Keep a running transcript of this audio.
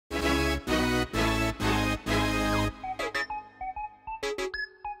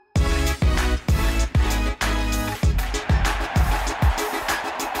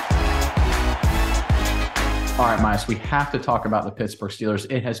right, Miles, we have to talk about the Pittsburgh Steelers.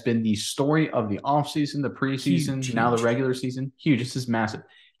 It has been the story of the offseason, the preseason, Huge, now the huge. regular season. Huge. This is massive.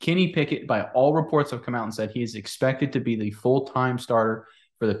 Kenny Pickett, by all reports, have come out and said he is expected to be the full-time starter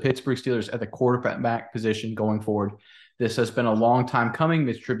for the Pittsburgh Steelers at the quarterback position going forward. This has been a long time coming.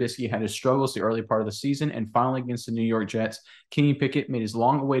 Mitch Trubisky had his struggles the early part of the season, and finally against the New York Jets, Kenny Pickett made his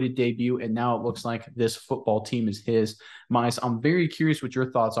long-awaited debut, and now it looks like this football team is his. Mice, I'm very curious what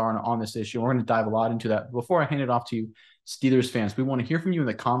your thoughts are on this issue. We're going to dive a lot into that. Before I hand it off to you, Steelers fans, we want to hear from you in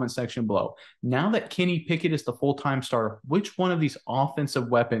the comment section below. Now that Kenny Pickett is the full-time starter, which one of these offensive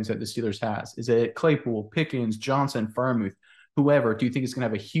weapons that the Steelers has? Is it Claypool, Pickens, Johnson, Freiermuth? Whoever, do you think it's going to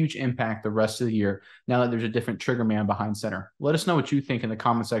have a huge impact the rest of the year now that there's a different trigger man behind center? Let us know what you think in the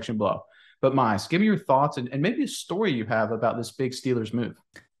comment section below. But Miles, give me your thoughts and maybe a story you have about this big Steelers move.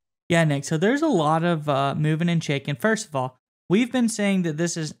 Yeah, Nick. So there's a lot of moving and shaking. First of all, we've been saying that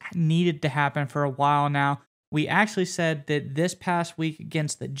this is needed to happen for a while now. We actually said that this past week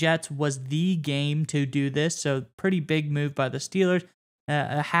against the Jets was the game to do this. So pretty big move by the Steelers.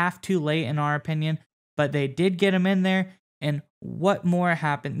 A half too late in our opinion, but they did get him in there. And what more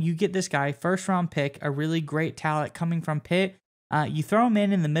happened? You get this guy, first round pick, a really great talent coming from Pitt. You throw him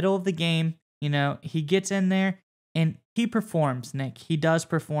in the middle of the game. You know, he gets in there and he performs, Nick. He does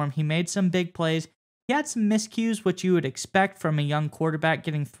perform. He made some big plays. He had some miscues, which you would expect from a young quarterback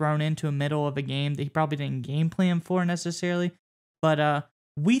getting thrown into the middle of a game that he probably didn't game plan for necessarily. But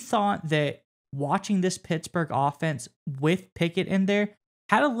we thought that watching this Pittsburgh offense with Pickett in there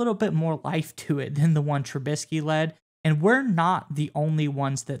had a little bit more life to it than the one Trubisky led. And we're not the only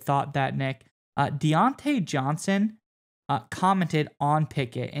ones that thought that, Nick. Deontay Johnson commented on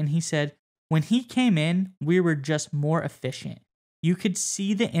Pickett, and he said, when he came in, we were just more efficient. You could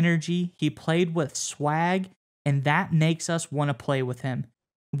see the energy. He played with swag, and that makes us want to play with him.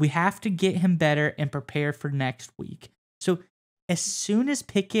 We have to get him better and prepare for next week. So as soon as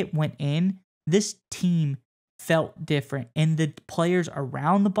Pickett went in, this team felt different, and the players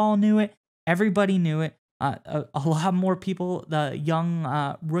around the ball knew it. Everybody knew it. A lot more people, the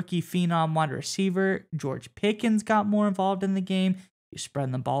young rookie phenom wide receiver, George Pickens, got more involved in the game. He's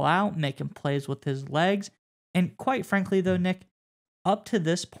spreading the ball out, making plays with his legs. And quite frankly, though, Nick, up to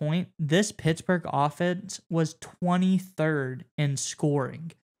this point, this Pittsburgh offense was 23rd in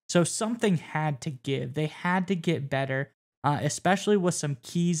scoring. So something had to give. They had to get better, especially with some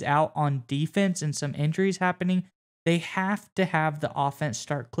keys out on defense and some injuries happening. They have to have the offense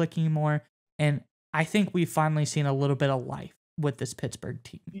start clicking more. And I think we've finally seen a little bit of life with this Pittsburgh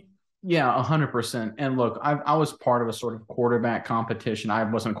team. Yeah, 100%. And look, I was part of a sort of quarterback competition. I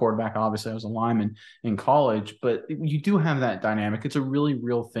wasn't a quarterback, obviously. I was a lineman in college, but you do have that dynamic. It's a really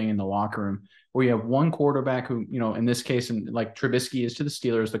real thing in the locker room where you have one quarterback who, you know, in this case, and like Trubisky is to the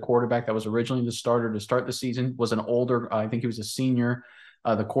Steelers, the quarterback that was originally the starter to start the season was an older, I think he was a senior.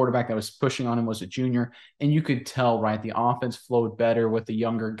 The quarterback that was pushing on him was a junior. And you could tell, right, the offense flowed better with the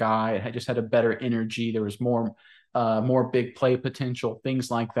younger guy. It had just had a better energy. There was more big play potential, things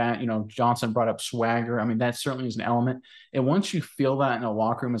like that. You know, Johnson brought up swagger. I mean, that certainly is an element. And once you feel that in a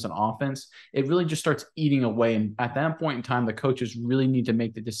locker room as an offense, it really just starts eating away. And at that point in time, the coaches really need to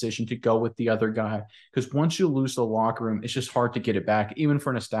make the decision to go with the other guy. Because once you lose the locker room, it's just hard to get it back, even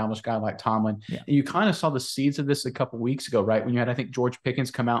for an established guy like Tomlin. Yeah. And you kind of saw the seeds of this a couple of weeks ago, right? When you had, I think, George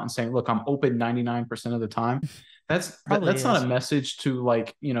Pickens come out and saying, look, I'm open 99% of the time. That's not a message to,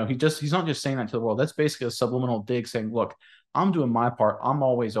 like, you know, he's not just saying that to the world. That's basically a subliminal dig saying, look, I'm doing my part. I'm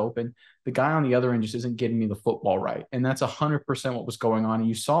always open. The guy on the other end just isn't getting me the football right. And that's 100% what was going on. And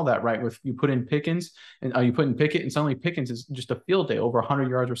you saw that, right? With you put in Pickens and you put in Pickett, and suddenly Pickens is just a field day, over 100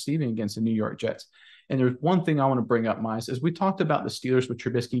 yards receiving against the New York Jets. And there's one thing I want to bring up, Miles, is we talked about the Steelers with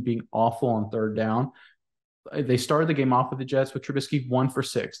Trubisky being awful on third down. They started the game off with the Jets with Trubisky 1 for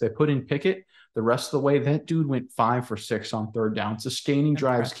 6. They put in Pickett the rest of the way. That dude went 5 for 6 on third down, sustaining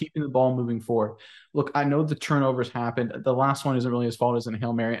drives, keeping the ball moving forward. Look, I know the turnovers happened. The last one isn't really his fault, isn't a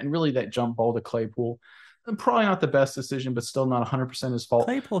Hail Mary. And really that jump ball to Claypool, probably not the best decision, but still not 100% his fault.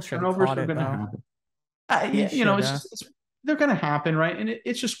 Claypool should have caught it, though. Happen. You know, they're going to happen, right? And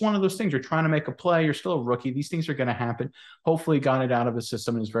it's just one of those things. You're trying to make a play. You're still a rookie. These things are going to happen. Hopefully got it out of his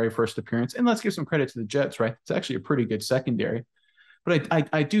system in his very first appearance. And let's give some credit to the Jets, right? It's actually a pretty good secondary. But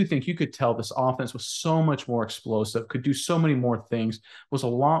I do think you could tell this offense was so much more explosive, could do so many more things, was a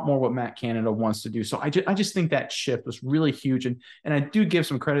lot more what Matt Canada wants to do. So I just think that shift was really huge. And I do give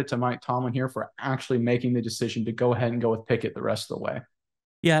some credit to Mike Tomlin here for actually making the decision to go ahead and go with Pickett the rest of the way.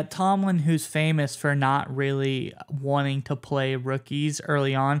 Yeah, Tomlin, who's famous for not really wanting to play rookies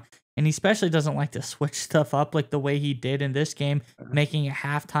early on, and he especially doesn't like to switch stuff up like the way he did in this game, making a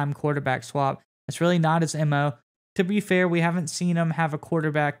halftime quarterback swap. It's really not his MO. to be fair, we haven't seen him have a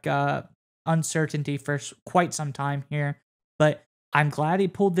quarterback uncertainty for quite some time here. But I'm glad he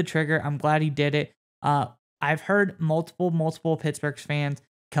pulled the trigger. I'm glad he did it. I've heard multiple Pittsburgh fans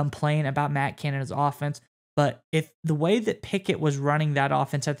complain about Matt Canada's offense. But if the way that Pickett was running that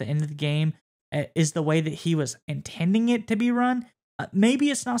offense at the end of the game is the way that he was intending it to be run, maybe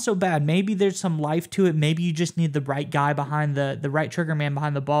it's not so bad. Maybe there's some life to it. Maybe you just need the right guy behind the right trigger man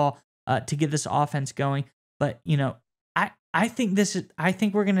behind the ball to get this offense going. But, you know, I think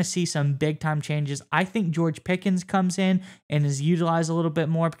we're going to see some big time changes. I think George Pickens comes in and is utilized a little bit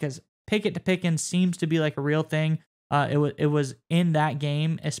more because Pickett to Pickens seems to be like a real thing. It was in that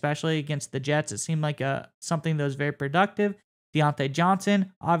game, especially against the Jets. It seemed like something that was very productive. Deontay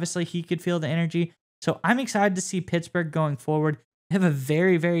Johnson, obviously he could feel the energy. So I'm excited to see Pittsburgh going forward. They have a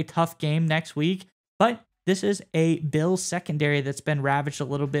very, very tough game next week, but this is a Bills secondary that's been ravaged a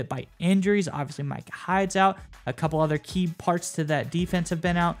little bit by injuries. Obviously, Mike Hyde's out. A couple other key parts to that defense have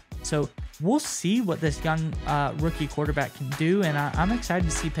been out. So we'll see what this young rookie quarterback can do, and I'm excited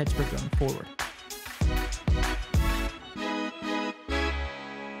to see Pittsburgh going forward.